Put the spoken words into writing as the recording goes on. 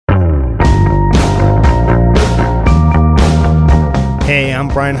Hey, I'm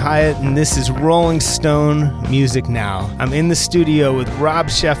Brian Hyatt, and this is Rolling Stone Music Now. I'm in the studio with Rob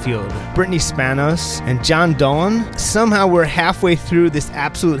Sheffield, Brittany Spanos, and John Dolan. Somehow we're halfway through this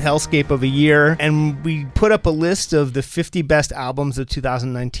absolute hellscape of a year, and we put up a list of the 50 best albums of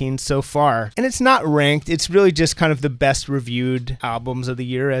 2019 so far. And it's not ranked, it's really just kind of the best reviewed albums of the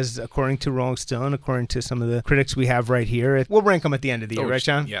year, as according to Rolling Stone, according to some of the critics we have right here. We'll rank them at the end of the year, right,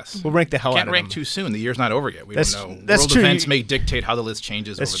 John? Yes. We'll rank the hell out of them. Can't rank too soon. The year's not over yet. We don't know. That's World true. events may dictate how the list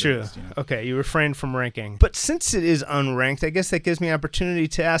changes. That's over true. the list, you know? Okay, you refrained from ranking. But since it is unranked, I guess that gives me an opportunity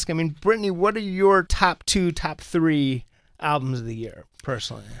to ask, Brittany, what are your top 2, top 3 albums of the year,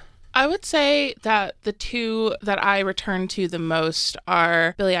 personally? I would say that the 2 that I return to the most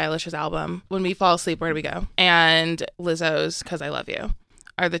are Billie Eilish's album, When We Fall Asleep, Where Do We Go? And Lizzo's Cause I Love You.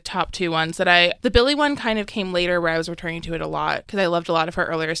 Are the top 2 ones that the Billie one kind of came later where I was returning to it a lot because I loved a lot of her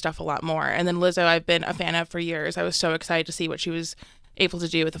earlier stuff a lot more. And then Lizzo, I've been a fan of for years. I was so excited to see what she was able to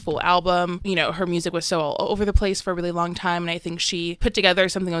do with a full album. You know, her music was so all over the place for a really long time. And I think she put together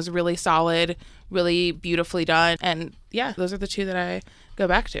something that was really solid, really beautifully done. And yeah, those are the 2 that I go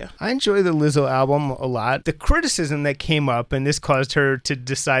back to. I enjoy the Lizzo album a lot. The criticism that came up, and this caused her to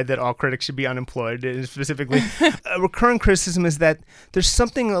decide that all critics should be unemployed, and specifically, a recurring criticism is that there's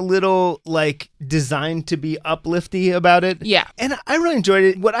something a little like designed to be uplifty about it. Yeah. And I really enjoyed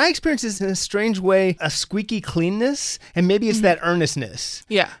it. What I experienced is in a strange way, a squeaky cleanness, and maybe it's that earnestness.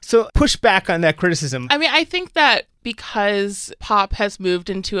 Yeah. So push back on that criticism. I think that because pop has moved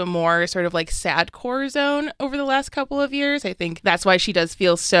into a more sort of like sadcore zone over the last couple of years, I think that's why she does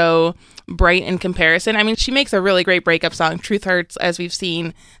feel so bright in comparison. She makes a really great breakup song. Truth Hurts, as we've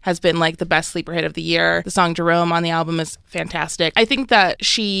seen, has been like the best sleeper hit of the year. The song Jerome on the album is fantastic. I think that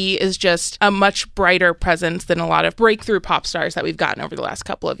she is just a much brighter presence than a lot of breakthrough pop stars that we've gotten over the last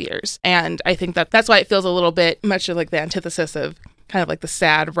couple of years. And I think that that's why it feels a little bit much like the antithesis of kind of like the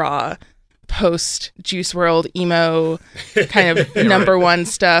sad, raw, post Juice WRLD emo kind of number one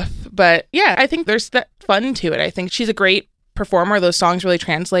stuff. But yeah, I think there's that fun to it. I think she's a great performer. Those songs really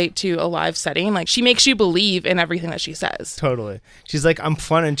translate to a live setting. Like, she makes you believe in everything that she says. Totally. She's like, I'm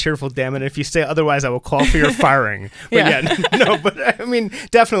fun and cheerful, damn it. If you say otherwise, I will call for your firing. But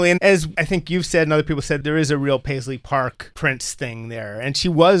definitely. And as I think you've said and other people said, there is a real Paisley Park Prince thing there. And she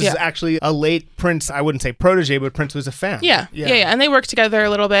was actually a late Prince, I wouldn't say protege, but Prince was a fan. Yeah. And they worked together a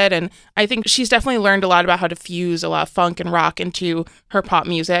little bit. And I think she's definitely learned a lot about how to fuse a lot of funk and rock into her pop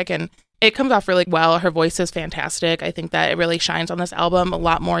music. And it comes off really well. Her voice is fantastic. I think that it really shines on this album a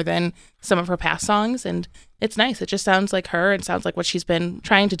lot more than some of her past songs. And it's nice. It just sounds like her and sounds like what she's been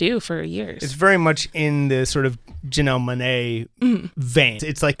trying to do for years. It's very much in the sort of Janelle Monáe vein.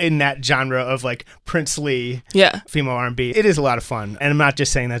 It's like in that genre of like princely female R&B. It is a lot of fun. And I'm not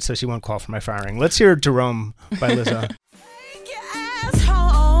just saying that so she won't call for my firing. Let's hear Jerome by Lizzo. Take your ass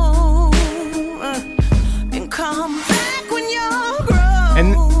home and come back when you're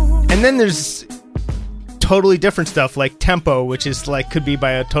grown. And then there's totally different stuff like Tempo, which is like could be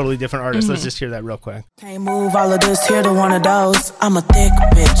by a totally different artist. Let's just hear that real quick. Can't move all of this here to one of those. I'm a thick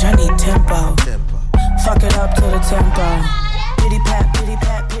bitch, I need tempo. Fuck it up to the tempo. Pity pat, pity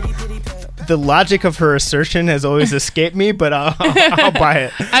pat, pity pity pat. The logic of her assertion has always escaped me, but I'll buy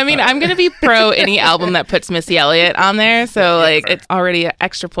it. I'm going to be pro any album that puts Missy Elliott on there. So like it's already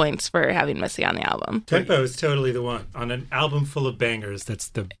extra points for having Missy on the album. Tempo is totally the one. On an album full of bangers, that's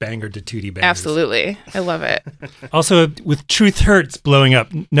the banger to Tootie bangers. Absolutely. I love it. Also, with Truth Hurts blowing up,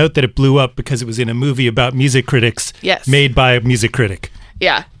 note that it blew up because it was in a movie about music critics made by a music critic.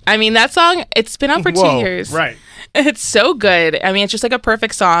 Yeah. That song, it's been out for 2 years. Right. It's so good. It's just like a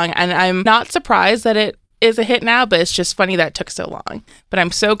perfect song. And I'm not surprised that it is a hit now, but it's just funny that it took so long. But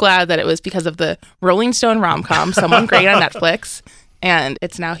I'm so glad that it was because of the Rolling Stone rom-com, Someone Great on Netflix. And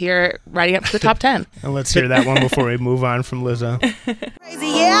it's now here, riding up to the top 10. And let's hear that one before we move on from Lizzo. Crazy,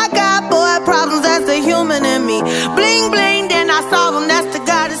 yeah, I got boy problems, that's the human in me. Bling, bling, then I solve them, that's the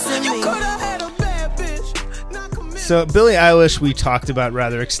goddess in me. You could have had a bad bitch, not commit. So Billie Eilish we talked about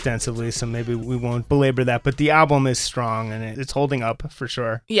rather extensively, so maybe we won't belabor that, but the album is strong and it's holding up for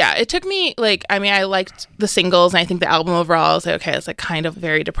sure. Yeah, it took me, I liked the singles, and I think the album overall is okay, it's like kind of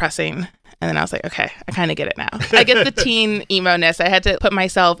very depressing. And then I was like, okay, I kind of get it now. I get the teen emo-ness. I had to put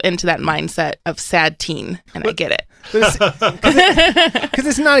myself into that mindset of sad teen, and I get it. Because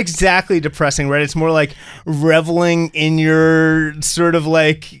it's not exactly depressing, right? It's more like reveling in your sort of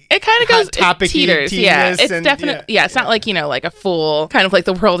like it kind of goes topic teeters. Yeah, it's definitely it's not like like a full kind of like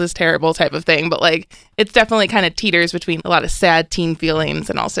the world is terrible type of thing, but like it's definitely kind of teeters between a lot of sad teen feelings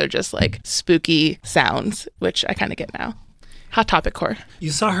and also just like spooky sounds, which I kind of get now. Hot Topic core. You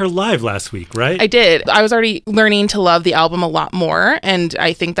saw her live last week, right? I did. I was already learning to love the album a lot more, and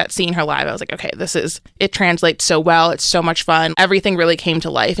I think that seeing her live, I was like, okay, it translates so well. It's so much fun. Everything really came to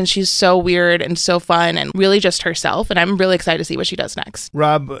life, and she's so weird and so fun and really just herself, and I'm really excited to see what she does next.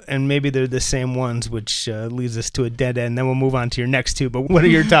 Rob, and maybe they're the same ones, which leads us to a dead end. Then we'll move on to your next two, but what are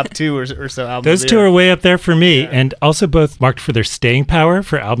your top two or so albums? Those two are way up there for me, and also both marked for their staying power,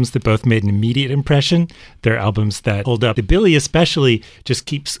 for albums that both made an immediate impression. They're albums that hold up. The Billy especially just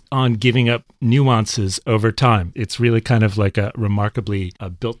keeps on giving up nuances over time. It's really kind of like a remarkably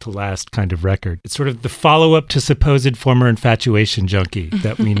built to last kind of record. It's sort of the follow-up to supposed Former Infatuation Junkie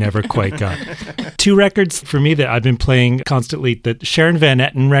that we never quite got. Two records for me that I've been playing constantly, the Sharon Van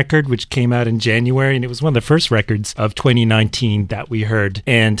Etten record, which came out in January, and it was one of the first records of 2019 that we heard.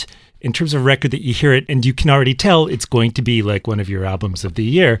 And in terms of a record that you hear it and you can already tell it's going to be like one of your albums of the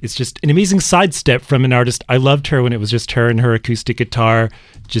year. It's just an amazing sidestep from an artist. I loved her when it was just her and her acoustic guitar,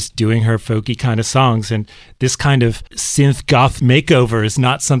 just doing her folky kind of songs. And this kind of synth goth makeover is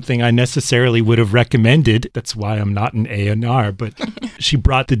not something I necessarily would have recommended. That's why I'm not an A&R, but she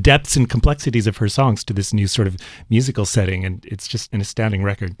brought the depths and complexities of her songs to this new sort of musical setting. And it's just an astounding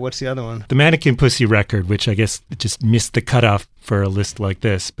record. What's the other one? The Mannequin Pussy record, which I guess just missed the cutoff for a list like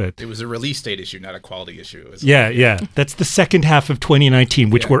this, but it was a release date issue, not a quality issue. Yeah. That's the second half of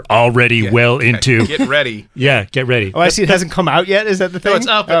 2019, which we're already well into. Get ready. Yeah, get ready. Oh, I see. It hasn't come out yet. Is that the thing? No, it's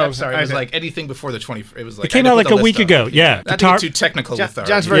up. I'm sorry. It was like anything before the 20. It was like it came out like a week ago. Yeah, not to get too technical with our.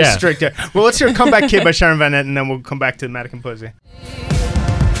 John's very strict there. Well, let's hear "Comeback Kid" by Sharon Van Etten, and then we'll come back to Mannequin Pussy.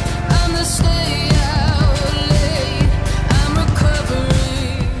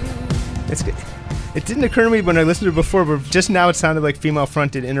 It's good. It didn't occur to me when I listened to it before, but just now it sounded like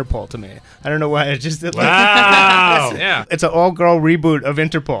female-fronted Interpol to me. I don't know why. It just wow. Yeah. It's an all-girl reboot of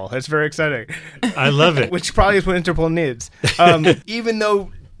Interpol. It's very exciting. I love it. Which probably is what Interpol needs. Even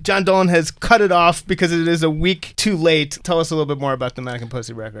though John Dolan has cut it off because it is a week too late. Tell us a little bit more about the Mannequin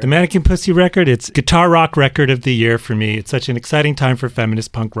Pussy record. The Mannequin Pussy record, it's guitar rock record of the year for me. It's such an exciting time for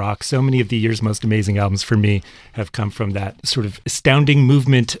feminist punk rock. So many of the year's most amazing albums for me have come from that sort of astounding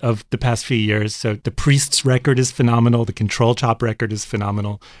movement of the past few years. So the Priests record is phenomenal. The Control Chop record is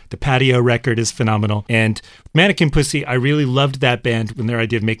phenomenal. The Patio record is phenomenal. And Mannequin Pussy, I really loved that band when their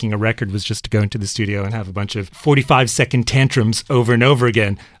idea of making a record was just to go into the studio and have a bunch of 45-second tantrums over and over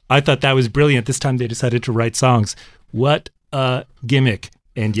again. I thought that was brilliant. This time they decided to write songs. What a gimmick.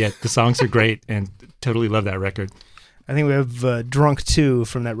 And yet the songs are great and totally love that record. I think we have Drunk 2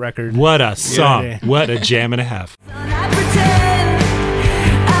 from that record. What a song. Yeah. What a jam and a half.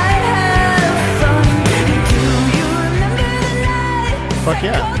 Fuck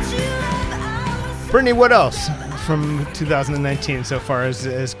yeah. Brittany, what else from 2019 so far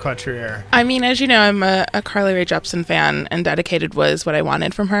as caught your ear? I mean, as you know, I'm a Carly Rae Jepsen fan, and Dedicated was what I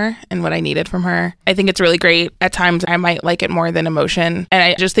wanted from her and what I needed from her. I think it's really great. At times, I might like it more than Emotion, and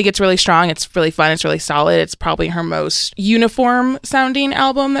I just think it's really strong. It's really fun. It's really solid. It's probably her most uniform sounding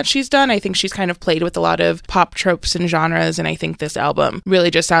album that she's done. I think she's kind of played with a lot of pop tropes and genres, and I think this album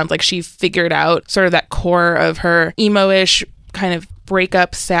really just sounds like she figured out sort of that core of her emo-ish kind of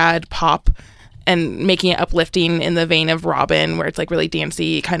breakup, sad pop, and making it uplifting in the vein of Robin, where it's like really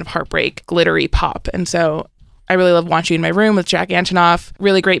dancey, kind of heartbreak, glittery pop. And so I really love Want You in My Room with Jack Antonoff.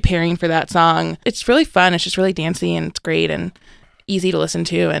 Really great pairing for that song. It's really fun. It's just really dancey and it's great and easy to listen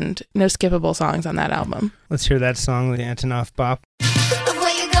to, and no skippable songs on that album. Let's hear that song with the Antonoff bop.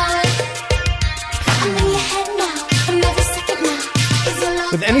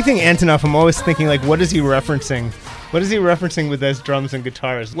 With anything Antonoff, I'm always thinking, like, what is he referencing? What is he referencing with those drums and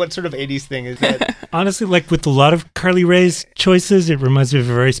guitars? What sort of 80s thing is that? Honestly, like with a lot of Carly Rae's choices, it reminds me of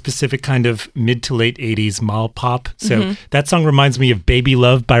a very specific kind of mid to late 80s mall pop. So that song reminds me of Baby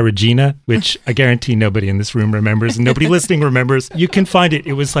Love by Regina, which I guarantee nobody in this room remembers and nobody listening remembers. You can find it.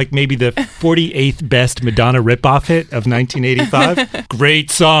 It was like maybe the 48th best Madonna ripoff hit of 1985. Great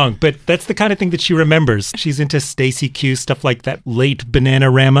song. But that's the kind of thing that she remembers. She's into Stacey Q, stuff like that late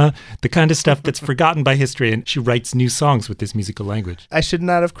Bananarama, the kind of stuff that's forgotten by history, and she writes new songs with this musical language. I should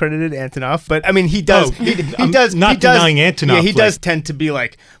not have credited Antonoff, but I mean, he does. He does. Not denying Antonoff. Yeah, he does tend to be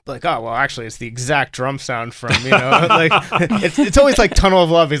like, oh, well, actually, it's the exact drum sound from, like it's always like Tunnel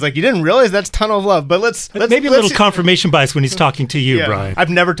of Love. He's like, you didn't realize that's Tunnel of Love, but let's maybe a little confirmation bias when he's talking to you, Brian. I've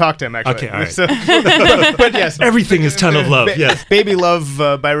never talked to him actually. Okay, all right. So, but yes, everything is Tunnel of Love. Yes, Baby Love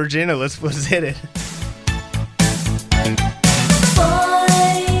by Regina. Let's hit it.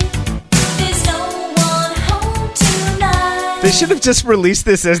 They should have just released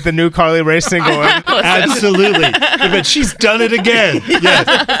this as the new Carly Rae single. Absolutely. But she's done it again. Yes.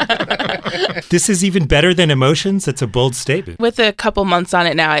 This is even better than Emotions. That's a bold statement. With a couple months on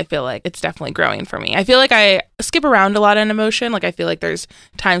it now, I feel like it's definitely growing for me. I feel like I skip around a lot in Emotion. Like I feel like there's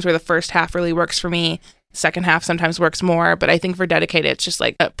times where the first half really works for me. Second half sometimes works more. But I think for Dedicated, it's just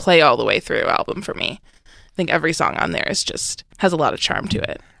like a play all the way through album for me. I think every song on there is just has a lot of charm to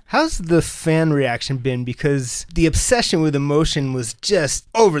it. How's the fan reaction been? Because the obsession with Emotion was just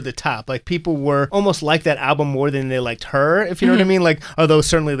over the top. Like, people were almost like that album more than they liked her, if you know what I mean. Like, although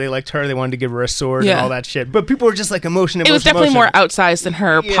certainly they liked her, they wanted to give her a sword and all that shit. But people were just like, Emotion. It was definitely more outsized than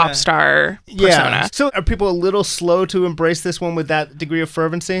her pop star persona. Yeah. So are people a little slow to embrace this one with that degree of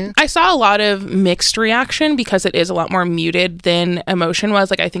fervency? I saw a lot of mixed reaction because it is a lot more muted than Emotion was.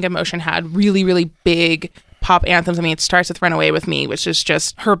 Like, I think Emotion had really, really big pop anthems. I mean, it starts with Run Away With Me, which is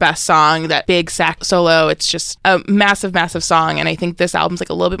just her best song, that big sax solo. It's just a massive, massive song. And I think this album's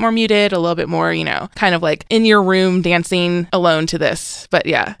like a little bit more muted, a little bit more, you know, kind of like in your room dancing alone to this. But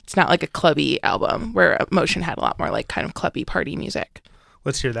yeah, it's not like a clubby album where Emotion had a lot more like kind of clubby party music.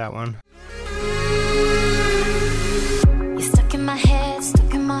 Let's hear that one. You're stuck in my head,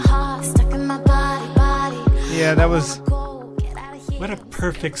 stuck in my heart, stuck in my body. Yeah, that was... What a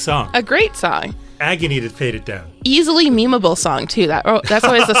perfect song. A great song. Agony to Fade It Down. Easily memeable song, too. That's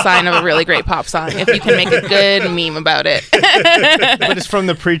always a sign of a really great pop song, if you can make a good meme about it. But it's from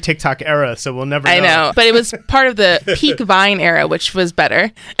the pre-TikTok era, so we'll never know. I know, but it was part of the peak Vine era, which was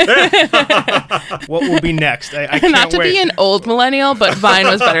better. What will be next? I can't Not to wait. be an old millennial, but Vine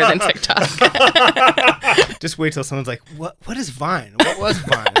was better than TikTok. Just wait till someone's like, what is Vine? What was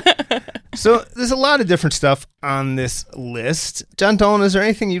Vine? So there's a lot of different stuff on this list. John Dolan, is there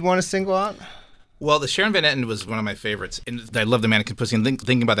anything you'd want to single out? Well, the Sharon Van Etten was one of my favorites. And I love the Mannequin Pussy. And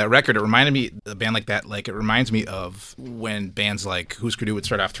thinking about that record, it reminded me, a band like that, like it reminds me of when bands like Husker Du would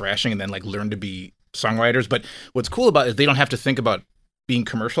start off thrashing and then like learn to be songwriters. But what's cool about it is they don't have to think about being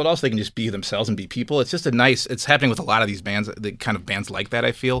commercial at all, so they can just be themselves and be people. It's just it's happening with a lot of these bands, the kind of bands like that,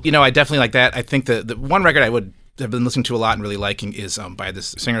 I feel. You know, I definitely like that. I think the one record I would have been listening to a lot and really liking is by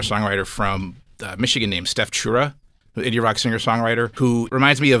this singer-songwriter from Michigan named Steph Chura, an indie rock singer-songwriter, who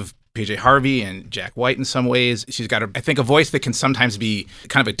reminds me of PJ Harvey and Jack White in some ways. She's got, I think, a voice that can sometimes be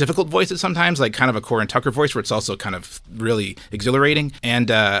kind of a difficult voice at sometimes, like kind of a Corin Tucker voice, where it's also kind of really exhilarating. And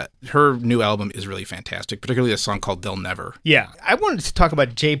her new album is really fantastic, particularly a song called They'll Never. Yeah. I wanted to talk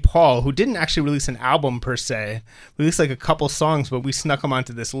about J. Paul, who didn't actually release an album per se. Released like a couple songs, but we snuck him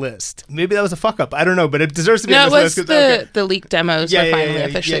onto this list. Maybe that was a fuck up. I don't know, but it deserves to be on this list. The leaked demos were finally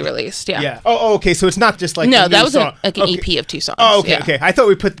officially released. Yeah. Oh, okay. So it's not just like no, that was song. like an EP of 2 songs. Oh, okay, okay. I thought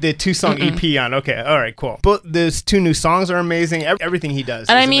we put the 2-song EP on. Okay, all right, cool. But those 2 new songs are amazing. Everything he does is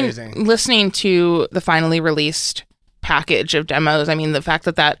amazing. Listening to the finally released package of demos, I mean, the fact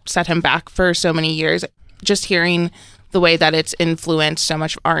that set him back for so many years, just hearing the way that it's influenced so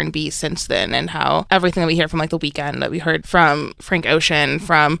much R&B since then, and how everything that we hear from like The Weeknd, that we heard from Frank Ocean,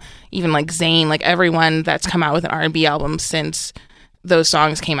 from even like Zayn, like everyone that's come out with an R&B album since those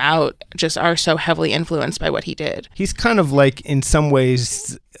songs came out just are so heavily influenced by what he did. He's kind of like, in some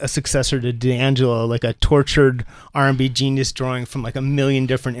ways, a successor to D'Angelo, like a tortured R&B genius drawing from like a million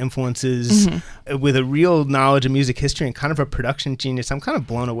different influences with a real knowledge of music history and kind of a production genius. I'm kind of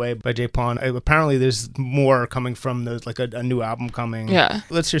blown away by J. Paul. Apparently there's more coming from those, like a new album coming. Yeah.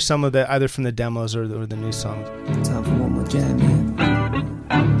 Let's hear some of the, either from the demos or the new songs. Time for one more jam, yeah.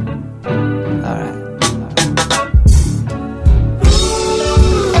 All right.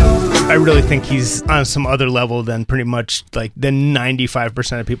 I really think he's on some other level than pretty much like the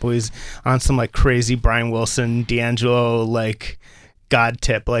 95% of people. He's on some like crazy Brian Wilson, D'Angelo, like God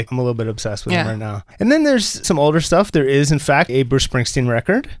tip. Like, I'm a little bit obsessed with him right now. And then there's some older stuff. There is, in fact, a Bruce Springsteen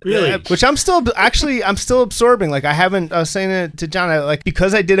record. Really? Which I'm still absorbing. Like, I was saying it to John,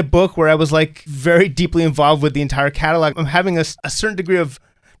 because I did a book where I was like very deeply involved with the entire catalog, I'm having a certain degree of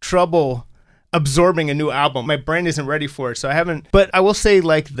trouble absorbing a new album. My brain isn't ready for it, so I haven't. But I will say,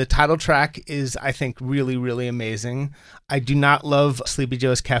 like, the title track is, I think, really, really amazing. I do not love Sleepy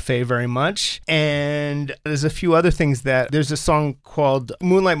Joe's Cafe very much. And there's a few other things there's a song called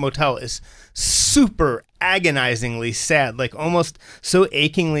Moonlight Motel is super agonizingly sad, like almost so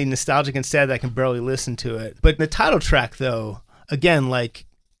achingly nostalgic and sad that I can barely listen to it. But the title track, though, again, like,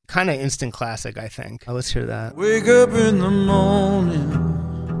 kind of instant classic, I think. Let's hear that. Wake up in the morning,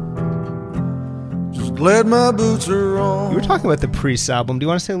 just glad my boots are on. You were talking about the Priests album. Do you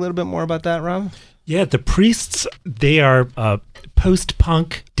want to say a little bit more about that, Rob? Yeah, the Priests, they are a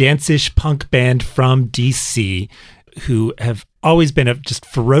post-punk, dance-ish punk band from DC who have always been a just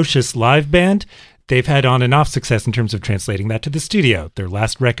ferocious live band. they've had on and off success in terms of translating that to the studio. Their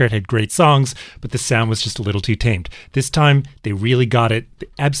last record had great songs, but the sound was just a little too tamed. This time, they really got it, they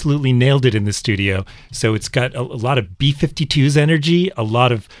absolutely nailed it in the studio. So it's got a lot of B-52s energy, a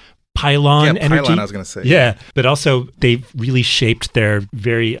lot of Pylon energy. Pylon, I was going to say. Yeah, but also they've really shaped their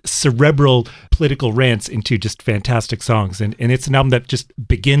very cerebral political rants into just fantastic songs. And it's an album that just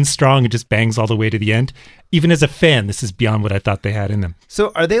begins strong and just bangs all the way to the end. Even as a fan, this is beyond what I thought they had in them.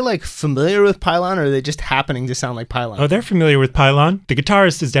 So are they like familiar with Pylon, or are they just happening to sound like Pylon? Oh, they're familiar with Pylon. The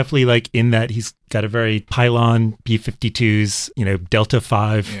guitarist is definitely like in that he's got a very Pylon B-52s, Delta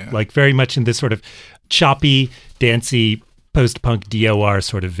 5, like very much in this sort of choppy, dancey, post-punk DOR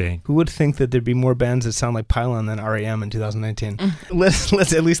sort of vein. Who would think that there'd be more bands that sound like Pylon than R.E.M. in 2019? Let's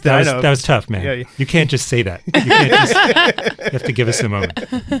at least that I know. That was tough, man. Yeah. You can't just say that. You have to give us a moment.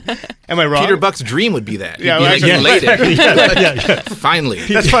 Am I wrong? Peter Buck's dream would be that. Yeah, He'd be well, like actually, elated. Finally.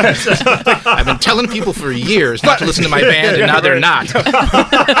 That's fine. I've been telling people for years not to listen to my band, and now they're not.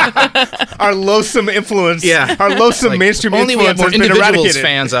 Our loathsome influence. Yeah. Our loathsome mainstream only we influence had more has been individuals eradicated.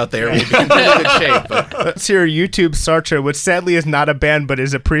 fans out there, we'd be in really good shape. But Let's hear YouTube Sartre, which sadly is not a band, but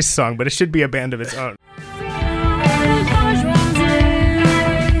is a Priest song, but it should be a band of its own.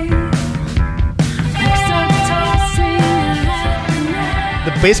 The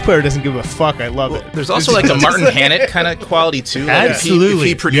bass player doesn't give a fuck. I love it. there's also like a Martin Hannett kind of quality too. Like Absolutely, if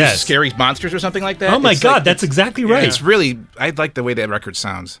he produced yes. Scary Monsters or something like that. Oh my it's God, like- that's exactly right. It's really, I like the way that record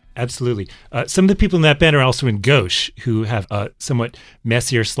sounds. Absolutely. Some of the people in that band are also in Gauche, who have a somewhat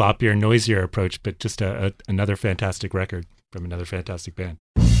messier, sloppier, noisier approach, but just another fantastic record from another fantastic band.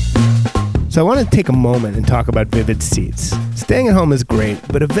 So I want to take a moment and talk about Vivid Seats. Staying at home is great,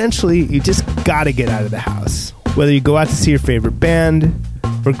 but eventually you just gotta get out of the house. Whether you go out to see your favorite band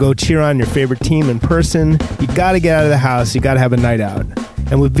or go cheer on your favorite team in person, you gotta get out of the house, you gotta have a night out.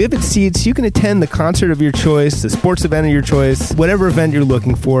 And with Vivid Seats, you can attend the concert of your choice, the sports event of your choice, whatever event you're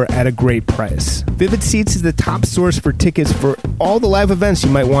looking for at a great price. Vivid Seats is the top source for tickets for all the live events you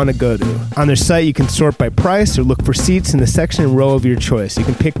might want to go to. On their site, you can sort by price or look for seats in the section and row of your choice. You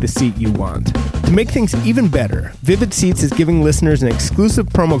can pick the seat you want. To make things even better, Vivid Seats is giving listeners an exclusive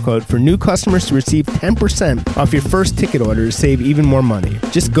promo code for new customers to receive 10% off your first ticket order to save even more money.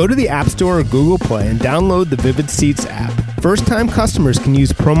 Just go to the App Store or Google Play and download the Vivid Seats app. First-time customers can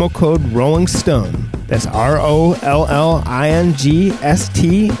use promo code Rolling Stone. That's ROLLINGSTONE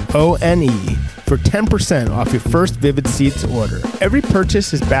for 10% off your first Vivid Seats order. Every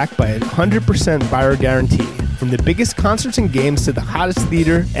purchase is backed by a 100% buyer guarantee. From the biggest concerts and games to the hottest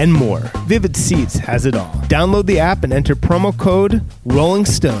theater and more, Vivid Seats has it all. Download the app and enter promo code Rolling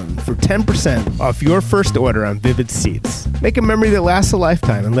Stone for 10% off your first order on Vivid Seats. Make a memory that lasts a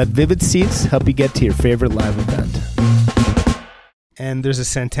lifetime and let Vivid Seats help you get to your favorite live event. And there's a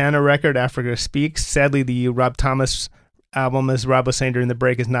Santana record, Africa Speaks. Sadly, the Rob Thomas album, as Rob was saying during the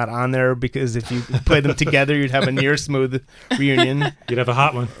break, is not on there because if you play them together, you'd have a near smooth reunion. You'd have a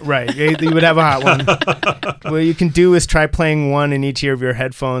hot one. Right, you would have a hot one. What you can do is try playing one in each ear of your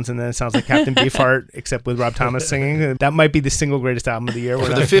headphones, and then it sounds like Captain Beefheart, except with Rob Thomas singing. That might be the single greatest album of the year.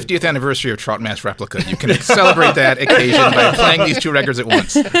 For the 50th anniversary of Trout Mass Replica, you can celebrate that occasion by playing these two records at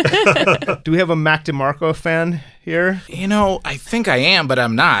once. Do we have a Mac DeMarco fan here? I think I am, but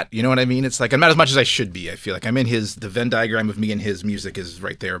I'm not. You know what I mean? It's like I'm not as much as I should be. I feel like I'm in the Venn diagram of me and his music is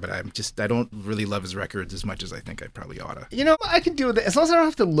right there, but I don't really love his records as much as I think I probably ought to. I can deal with it as long as I don't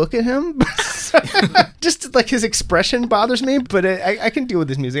have to look at him. Just like his expression bothers me, but I can deal with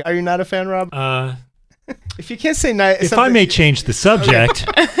his music. Are you not a fan, Rob? If you can't say nice, if I may change the subject,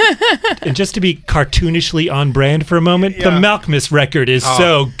 and just to be cartoonishly on brand for a moment, the Malkmus record is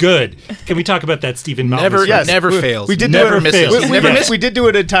so good. Can we talk about that Stephen Malkmus? Never fails. We did never do it. misses. We did do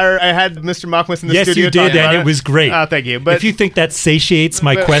an entire. I had Mr. Malkmus in the yes, studio. Yes, you did, and it was great. Oh, thank you. But if you think that satiates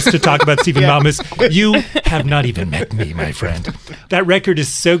my quest to talk about Stephen Malkmus, you have not even met me, my friend. That record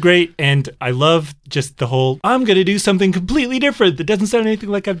is so great, and I love just the whole. I'm going to do something completely different that doesn't sound anything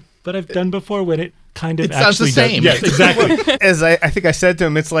like what I've done before. When it kind of it sounds the same. Yes, exactly. As I think I said to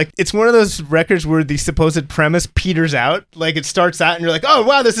him, it's one of those records where the supposed premise peters out. Like it starts out and you're like, oh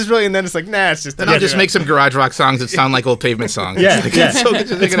wow, this is really, and then it's like, nah, it's just. Then I'll just make some garage rock songs that sound like old Pavement songs.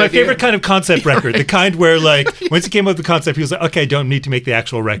 It's my favorite kind of concept record. The kind where once he came up with the concept, he was like, okay, I don't need to make the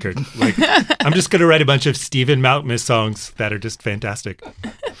actual record. I'm just going to write a bunch of Stephen Malkmus songs that are just fantastic.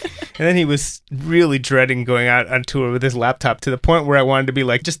 And then he was really dreading going out on tour with his laptop to the point where I wanted to be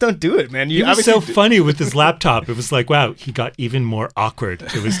like, just don't do it, man. He was so funny with his laptop. It was like, wow, he got even more awkward.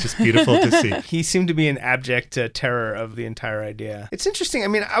 It was just beautiful to see. He seemed to be an abject terror of the entire idea. It's interesting. I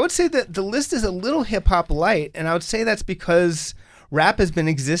mean, I would say that the list is a little hip-hop light, and I would say that's because rap has been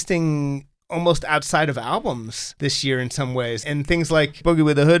existing almost outside of albums this year in some ways. And things like Boogie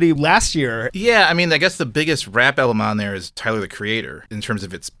with a Hoodie last year. Yeah, I mean, I guess the biggest rap album on there is Tyler, the Creator, in terms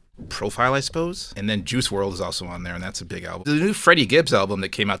of its profile, I suppose. And then Juice WRLD is also on there, and that's a big album. The new Freddie Gibbs album that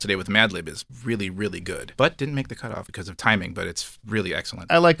came out today with Madlib is really, really good, but didn't make the cutoff because of timing, but it's really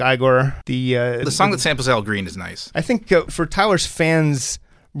excellent. I like Igor. The song that samples Al Green is nice. I think for Tyler's fans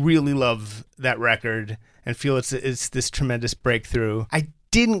really love that record and feel it's this tremendous breakthrough. I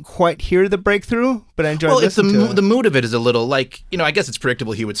didn't quite hear the breakthrough, but I enjoyed listening to it. The mood of it is a little like, I guess it's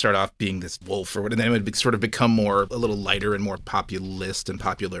predictable he would start off being this wolf or what, and then it would sort of become a little lighter and more populist and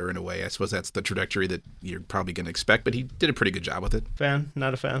popular in a way. I suppose that's the trajectory that you're probably going to expect, but he did a pretty good job with it. Fan?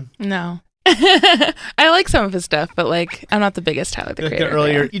 Not a fan? No. I like some of his stuff, but I'm not the biggest Tyler, the Creator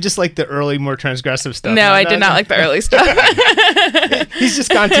fan. You just like the early, more transgressive stuff. No, I did not like the early stuff. He's just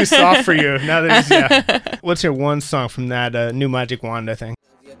gone too soft for you. Now that he's, What's your one song from that new Magic Wand, I think?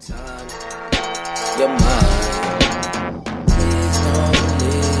 Your mind. Please don't leave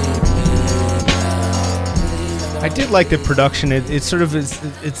me now. I did like the production. It sort of is.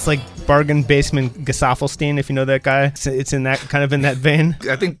 It's like Bargain Basement Gesaffelstein, if you know that guy. It's in that kind of in that vein.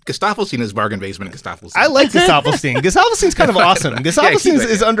 I think Gesaffelstein is Bargain Basement Gesaffelstein. I like Gesaffelstein. Gesaffelstein's kind of awesome. Gesaffelstein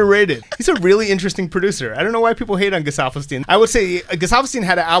is underrated. He's a really interesting producer. I don't know why people hate on Gesaffelstein. I would say Gesaffelstein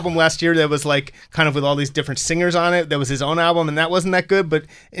had an album last year that was like kind of with all these different singers on it. That was his own album, and that wasn't that good. But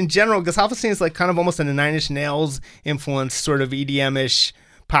in general, Gesaffelstein is like kind of almost a Nine Inch Nails influence, sort of EDM-ish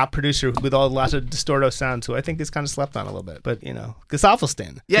pop producer with lots of distorto sounds, who I think is kind of slept on a little bit. But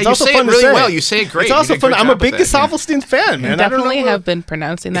Gesaffelstein. Yeah, it's you also say fun it really to say. well. You say it great. It's also fun. I'm a big Gesaffelstein fan, man. I definitely have been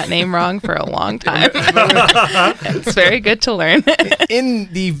pronouncing that name wrong for a long time. It's very good to learn.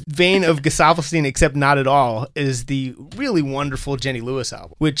 In the vein of Gesaffelstein, except not at all, is the really wonderful Jenny Lewis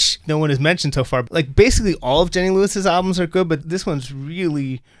album, which no one has mentioned so far. Like basically all of Jenny Lewis's albums are good, but this one's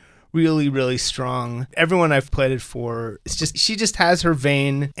really, really strong. Everyone I've played it for, she just has her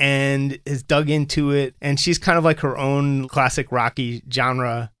vein and is dug into it, and she's kind of like her own classic rocky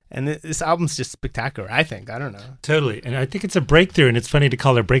genre. And this album's just spectacular, I think. I don't know. Totally. And I think it's a breakthrough. And it's funny to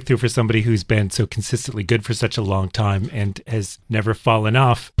call it a breakthrough for somebody who's been so consistently good for such a long time and has never fallen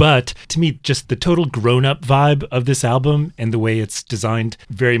off. But to me, just the total grown-up vibe of this album and the way it's designed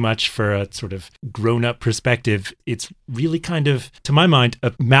very much for a sort of grown-up perspective, it's really kind of, to my mind,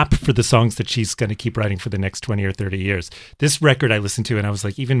 a map for the songs that she's going to keep writing for the next 20 or 30 years. This record I listened to, and I was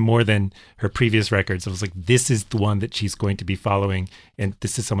like, even more than her previous records, I was like, this is the one that she's going to be following. And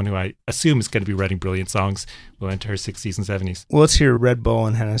this is someone who I assume is going to be writing brilliant songs well into her 60s and 70s. Well, let's hear Red Bull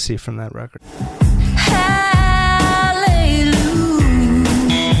and Hennessy from that record.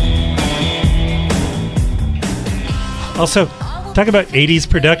 Also, talk about 80s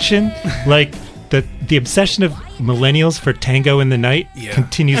production. Like, the obsession of millennials for Tango in the Night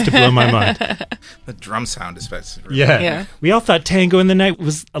continues to blow my mind. The drum sound is really yeah. We all thought Tango in the Night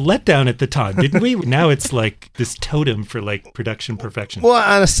was a letdown at the time, didn't we? Now it's like this totem for like production perfection. Well,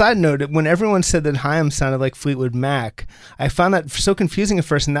 on a side note, when everyone said that Haim sounded like Fleetwood Mac, I found that so confusing at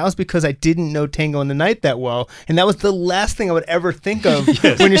first, and that was because I didn't know Tango in the Night that well, and that was the last thing I would ever think of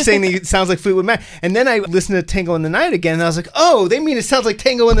when you're saying that it sounds like Fleetwood Mac. And then I listened to Tango in the Night again, and I was like, oh, they mean it sounds like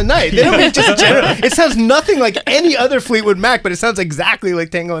Tango in the Night. They don't mean just general. It sounds nothing like any other Fleetwood Mac, but it sounds exactly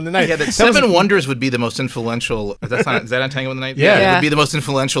like Tango in the Night. Yeah, that Seven Wonders would be the most influential. Is that on Tango in the Night? Yeah. It would be the most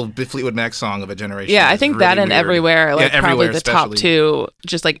influential Fleetwood Mac song of a generation. Yeah, I think really that and weird. Everywhere are like probably the top especially. two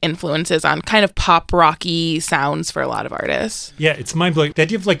just like influences on kind of pop rocky sounds for a lot of artists. Yeah, it's mind-blowing. The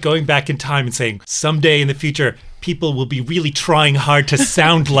idea of like going back in time and saying someday in the future people will be really trying hard to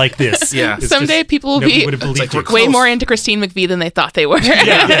sound like this. Yeah. It's Someday just, people will nobody be would have believed like it. we're way close. more into Christine McVie than they thought they were.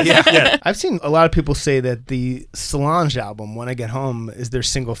 Yeah. I've seen a lot of people say that the Solange album, When I Get Home, is their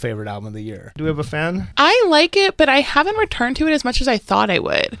single favorite album of the year. Do we have a fan? I like it, but I haven't returned to it as much as I thought I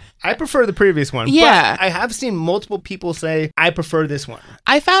would. I prefer the previous one. Yeah. But I have seen multiple people say, I prefer this one.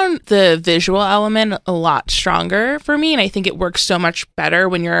 I found the visual element a lot stronger for me, and I think it works so much better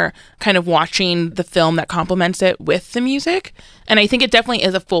when you're kind of watching the film that complements it with the music. And I think it definitely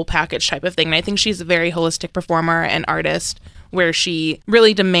is a full package type of thing. And I think she's a very holistic performer and artist where she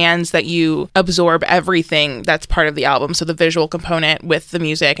really demands that you absorb everything that's part of the album. So the visual component with the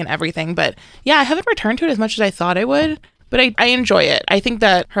music and everything. But yeah, I haven't returned to it as much as I thought I would. But I enjoy it. I think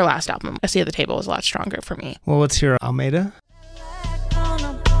that her last album, A Seat at the Table, was a lot stronger for me. Well, let's hear Almeida.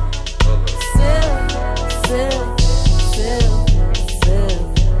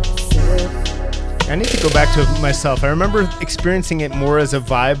 I need to go back to it myself. I remember experiencing it more as a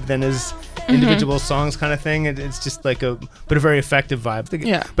vibe than as individual songs kind of thing. It's just like a very effective vibe.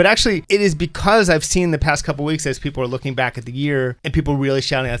 Yeah. But actually, it is because I've seen the past couple weeks as people are looking back at the year and people really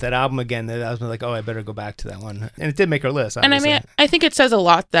shouting out that album again, that I was like, oh, I better go back to that one. And it did make our list. And obviously. I mean, I think it says a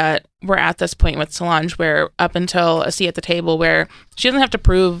lot that we're at this point with Solange where up until A Seat at the Table, where she doesn't have to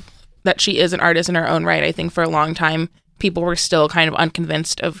prove that she is an artist in her own right. I think for a long time, people were still kind of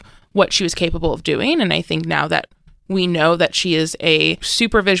unconvinced of what she was capable of doing. And I think now that we know that she is a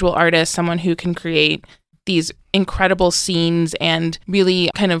super visual artist, someone who can create these incredible scenes and really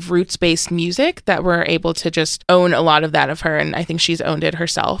kind of roots-based music, that we're able to just own a lot of that of her. And I think she's owned it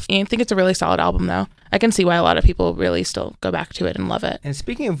herself. And I think it's a really solid album, though. I can see why a lot of people really still go back to it and love it. And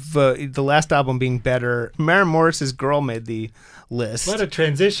speaking of the last album being better, Maren Morris's Girl made the list. What a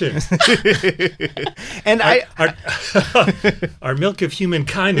transition. And our milk of human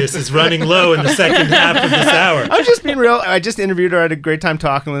kindness is running low in the second half of this hour. I'm just being real. I just interviewed her. I had a great time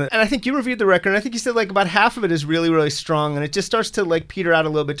talking with her. And I think you reviewed the record, and I think you said like about half of it is really, really strong, and it just starts to like peter out a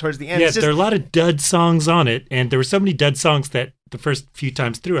little bit towards the end. Yeah, It's just, there are a lot of dud songs on it, and there were so many dud songs that the first few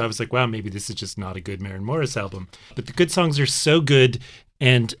times through, I was like, wow, maybe this is just not a good Maren Morris album. But the good songs are so good,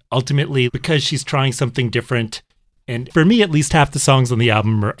 and ultimately, because she's trying something different, and for me, at least half the songs on the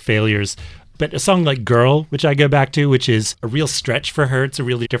album are failures. But a song like Girl, which I go back to, which is a real stretch for her. It's a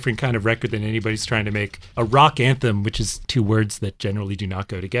really different kind of record than anybody's trying to make. A rock anthem, which is two words that generally do not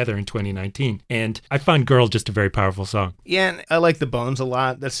go together in 2019. And I find Girl just a very powerful song. yeah, and I like the Bones a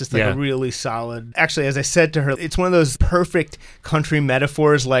lot. That's just like Yeah. a really solid. Actually, as I said to her, it's one of those perfect country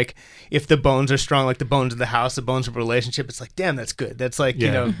metaphors. Like if the bones are strong, like the bones of the house, the bones of a relationship. It's like, damn, that's good. That's like, you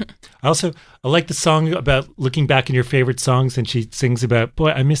know. I like the song about looking back in your favorite songs, and she sings about,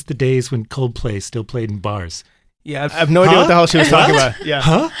 boy, I miss the days when Coldplay still played in bars. Yeah, I have no idea what the hell she was talking about. Yeah.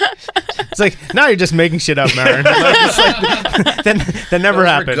 Huh? It's like, now you're just making shit up, Maren. It's like, that never Those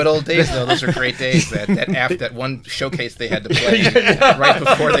happened. were good old days, though. Those are great days. That one showcase they had to play right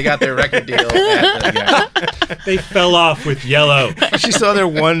before they got their record deal. They fell off with Yellow. She saw their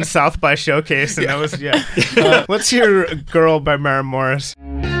one South by showcase, and that was, what's your Girl by Maren Morris?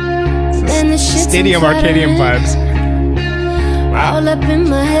 Stadium Arcadium vibes. All up in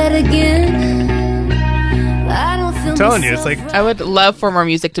my head again. I don't feel I'm telling you, it's like, I would love for more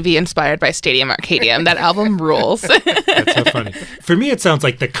music to be inspired by Stadium Arcadium. That album rules. That's so funny. For me, it sounds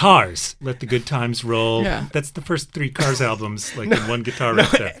like the Cars. Let the Good Times Roll. Yeah. That's the first three Cars albums, like in one guitar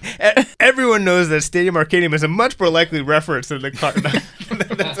riff there. everyone knows that Stadium Arcadium is a much more likely reference than the car.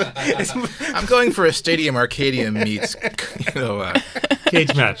 I'm going for a Stadium Arcadium meets,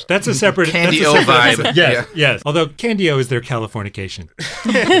 Cage Match. That's a separate Candy-O that's a separate vibe. episode. Yes, Yeah. yes. Although Candy-O is their Californication.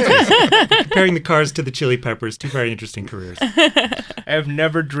 Comparing the Cars to the Chili Peppers, two very interesting careers. I have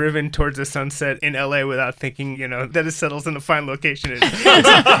never driven towards a sunset in LA without thinking, that it settles in a fine location.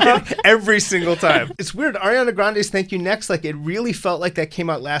 Every single time. It's weird. Ariana Grande's Thank You Next, like it really felt like that came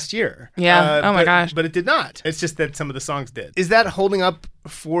out last year. Yeah. Oh my gosh. But it did not. It's just that some of the songs did. Is that holding up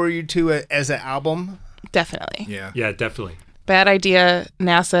for you two as an album? Definitely. Yeah. Yeah, definitely. Bad Idea,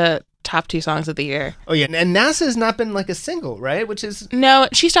 NASA, top 2 songs of the year. Oh yeah, and NASA has not been like a single, right? Which is No,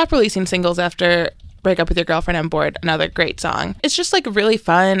 she stopped releasing singles after Break Up With Your Girlfriend on Board, another great song. It's just like really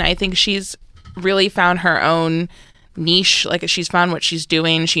fun. I think she's really found her own niche. Like she's found what she's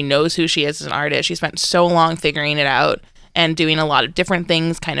doing. She knows who she is as an artist. She spent so long figuring it out and doing a lot of different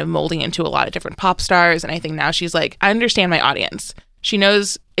things, kind of molding into a lot of different pop stars. And I think now she's like, I understand my audience. She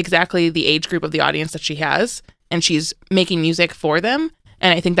knows exactly the age group of the audience that she has, and she's making music for them.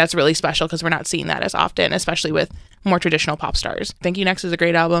 And I think that's really special because we're not seeing that as often, especially with more traditional pop stars. Thank You Next is a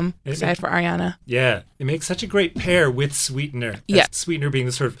great album, aside for Ariana. Yeah, it makes such a great pair with Sweetener. Yeah. Sweetener being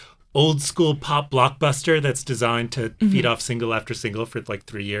the sort of old school pop blockbuster that's designed to feed off single after single for like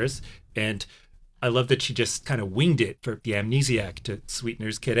 3 years. And I love that she just kind of winged it for the Amnesiac to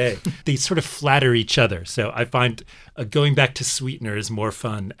Sweetener's Kid A. They sort of flatter each other. So I find going back to Sweetener is more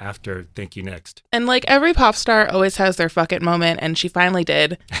fun after Thank You Next. And like every pop star always has their fuck it moment, and she finally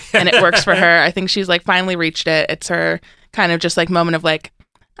did, and it works for her. I think she's like finally reached it. It's her kind of just like moment of like,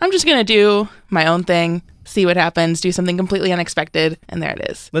 I'm just gonna do my own thing, see what happens, do something completely unexpected, and there it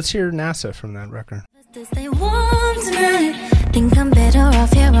is. Let's hear NASA from that record. To stay warm tonight. Think I'm better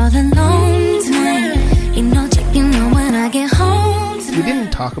off here all alone tonight. Ain't no checking on when I get home tonight. We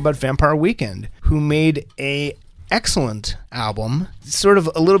didn't talk about Vampire Weekend, who made a excellent album. Sort of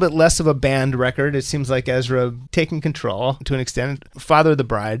a little bit less of a band record. It seems like Ezra taking control to an extent. Father of the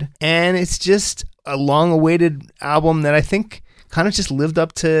Bride. And it's just a long-awaited album that I think kind of just lived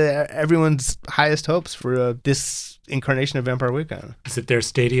up to everyone's highest hopes for this incarnation of Vampire Weekend. Is it their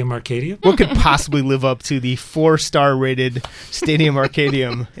Stadium Arcadium? What could possibly live up to the 4-star rated Stadium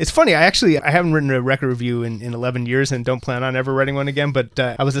Arcadium? It's funny, I haven't written a record review in 11 years and don't plan on ever writing one again, but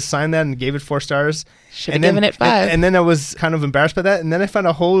I was assigned that and gave it 4 stars. Should have given it 5. And then I was kind of embarrassed by that, and then I found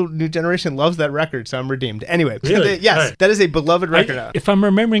a whole new generation loves that record, so I'm redeemed. Anyway, Really? yes, All right. that is a beloved record now. If I'm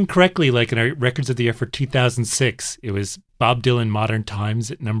remembering correctly, like in our records of the year for 2006, it was Bob Dylan Modern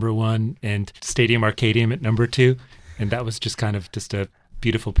Times at number 1 and Stadium Arcadium at number 2. And that was just kind of just a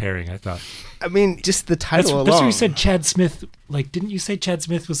beautiful pairing, I thought. I mean, just the title alone. That's what you said Chad Smith, like, didn't you say Chad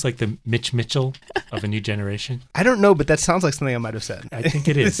Smith was like the Mitch Mitchell of a new generation? I don't know, but that sounds like something I might have said. I think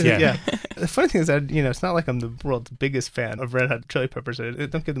it is, yeah. The funny thing is that, it's not like I'm the world's biggest fan of Red Hot Chili Peppers. I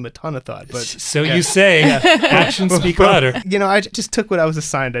don't give them a ton of thought, but... So you say, actions speak louder. I just took what I was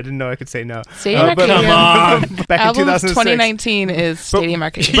assigned. I didn't know I could say no. Stadium Arcadium. Come on. Back in Album of 2006. 2019 is Stadium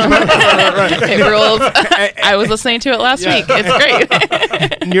Arcadium. It rules. I was listening to it last week.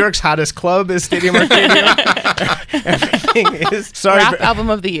 It's great. New York's hottest club is Stadium Arcadium. Everything is... Sorry, Rap album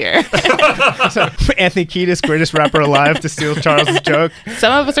of the year. so, Anthony Kiedis, greatest rapper alive, to steal Charles's joke.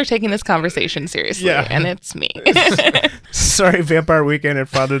 Some of us are taking this conversation seriously, and it's me. Sorry, Vampire Weekend and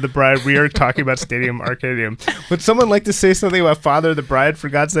Father of the Bride. We are talking about Stadium Arcadium. Would someone like to say something about Father of the Bride, for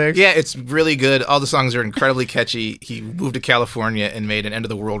God's sake? Yeah, it's really good. All the songs are incredibly catchy. He moved to California and made an End of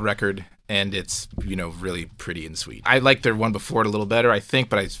the World record, and it's, really pretty and sweet. I like their one before it a little better, I think,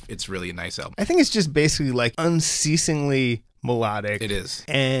 but it's really a nice album. I think it's just basically like unceasingly melodic. It is.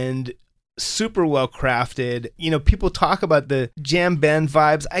 And super well crafted. People talk about the jam band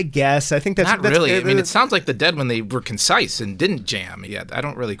vibes. I guess I think that's not really. I mean, it sounds like the Dead when they were concise and didn't jam. Yeah, I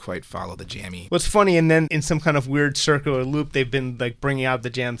don't really quite follow the jammy. What's funny, and then in some kind of weird circular loop, they've been like bringing out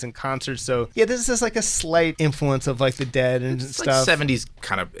the jams in concerts. So yeah, this is like a slight influence of like the Dead and it's stuff. Like 70s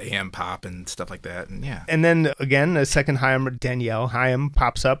kind of AM pop and stuff like that. And yeah. And then again, a second Haim, Danielle Haim,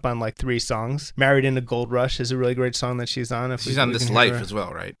 pops up on like 3 songs. Married in a Gold Rush is a really great song that she's on. She's on This Life as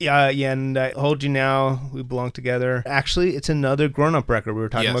well, right? Yeah, and I Hold You Now, We Belong Together. Actually, it's another grown-up record. We were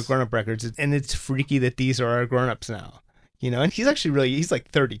talking about grown-up records, and it's freaky that these are our grown-ups now. And he's actually he's like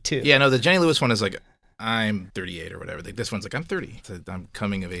 32. Yeah, no, the Jenny Lewis one is like, I'm 38 or whatever. This one's like, I'm 30. So I'm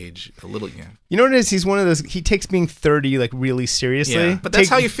coming of age a little, yeah. You know what it is? He's one of those, he takes being 30 like really seriously. Yeah, but that's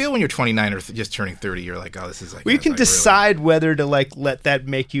how you feel when you're 29 or just turning 30. You're like, oh, this is like... Well, you can decide whether to like let that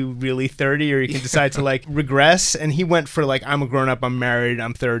make you really 30, or you can decide to like regress. And he went for like, I'm a grown-up, I'm married,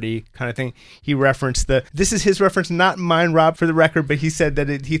 I'm 30 kind of thing. He referenced this is his reference, not mine, Rob, for the record, but he said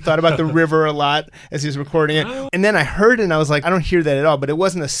that he thought about the river a lot as he was recording it. And then I heard it and I was like, I don't hear that at all, but it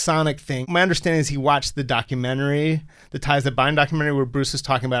wasn't a sonic thing. My understanding is he watched the documentary, the Ties That Bind documentary, where Bruce was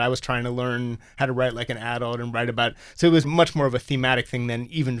talking about I was trying to learn how to write like an adult and write about, so it was much more of a thematic thing than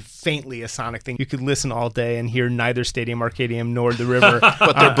even faintly a sonic thing. You could listen all day and hear neither Stadium Arcadium nor the river.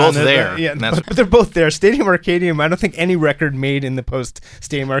 But they're both there. Yeah, but they're both there. Stadium Arcadium, I don't think any record made in the post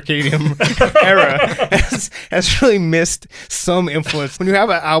Stadium Arcadium era has really missed some influence. When you have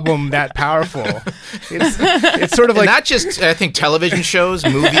an album that powerful, it's sort of like... And not just, I think, television shows,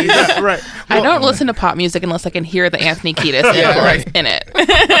 movies. Yeah, right. I don't listen to pop music unless I can hear the Anthony Kiedis influence in it.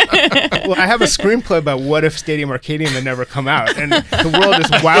 Well, I have a screenplay about what if Stadium Arcadium had never come out, and the world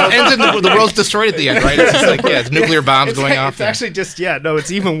is wild. It ends in the world's destroyed at the end, right? It's just like, it's nuclear bombs going off. It's actually just,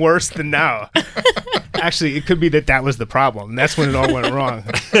 it's even worse than now. Actually, it could be that was the problem. That's when it all went wrong.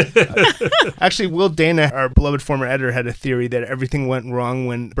 Actually, Will Dana, our beloved former editor, had a theory that everything went wrong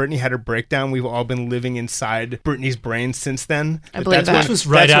when Britney had her breakdown. We've all been living inside Britney's brain since then. I believe that. Which was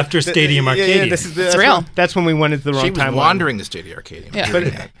right after Stadium Arcadium. It's real. That's when we went into the wrong timeline. She was wandering the Stadium Arcadium. Yeah.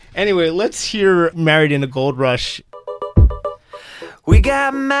 But anyway, let's hear Married in a Gold Rush. We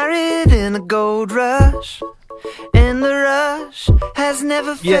got married in a gold rush, and the rush has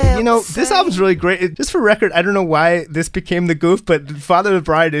never felt Yeah, the this same. album's really great. Just for record, I don't know why this became the goof, but Father of the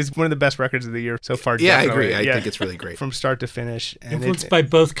Bride is one of the best records of the year so far. Yeah, definitely. I agree. I think it's really great. From start to finish. And Influenced by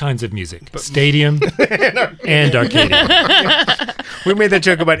both kinds of music, Stadium and Arcadium. We made that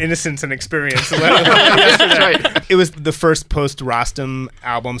joke about innocence and experience. That's right. It was the first post-Rostam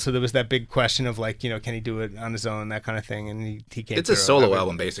album, so there was that big question of like, can he do it on his own, that kind of thing, and he came It's through. a solo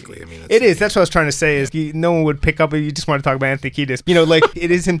album, basically. I mean, It is. That's what I was trying to say. Is no one would would pick up if you just want to talk about Anthony Kiedis. You know, like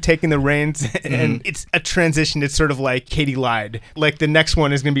it is him taking the reins, and it's a transition. It's sort of like Katie lied. Like the next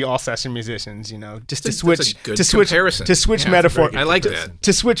one is going to be all session musicians. You know, just to switch metaphor. I like that.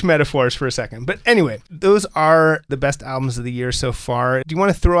 To switch metaphors for a second. But anyway, those are the best albums of the year so far. Do you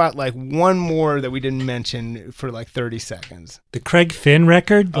want to throw out like one more that we didn't mention for like 30 seconds? The Craig Finn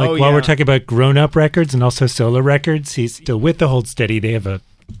record, like while we're talking about grown-up records and also solo records, he's still with the Hold Steady. They have a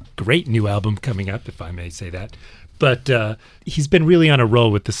great new album coming up, if I may say that. But he's been really on a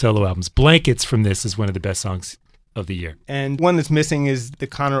roll with the solo albums. Blankets from this is one of the best songs of the year. And one that's missing is the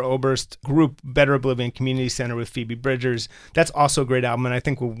Conor Oberst group Better Oblivion Community Center with Phoebe Bridgers. That's also a great album, and I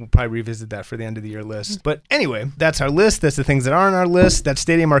think we'll probably revisit that for the end of the year list. But anyway, that's our list. That's the things that are on our list. That's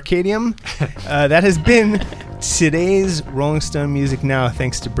Stadium Arcadium. That has been today's Rolling Stone Music Now.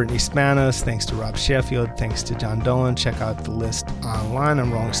 Thanks to Brittany Spanos. Thanks to Rob Sheffield. Thanks to John Dolan. Check out the list online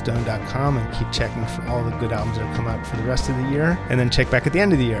on rollingstone.com and keep checking for all the good albums that come out for the rest of the year. And then check back at the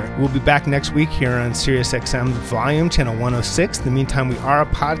end of the year. We'll be back next week here on SiriusXM Volume, Channel 106. In the meantime, we are a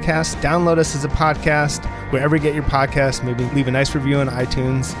podcast. Download us as a podcast wherever you get your podcasts. Maybe leave a nice review on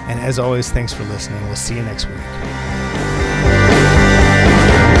iTunes. And as always, thanks for listening. We'll see you next week.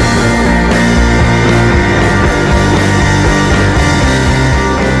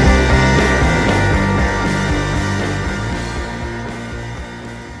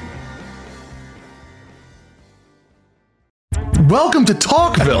 Welcome to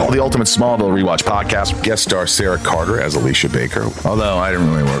Talkville, the ultimate Smallville rewatch podcast. Guest star Sarah Carter as Alicia Baker, although I didn't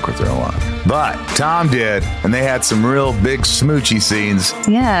really work with her a lot. But Tom did, and they had some real big smoochy scenes.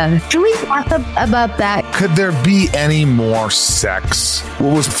 Yeah. Can we talk about that? Could there be any more sex?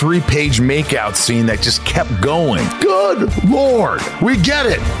 What was a 3-page makeout scene that just kept going? Good Lord, we get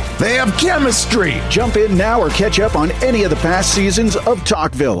it. They have chemistry. Jump in now or catch up on any of the past seasons of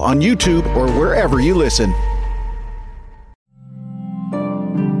Talkville on YouTube or wherever you listen.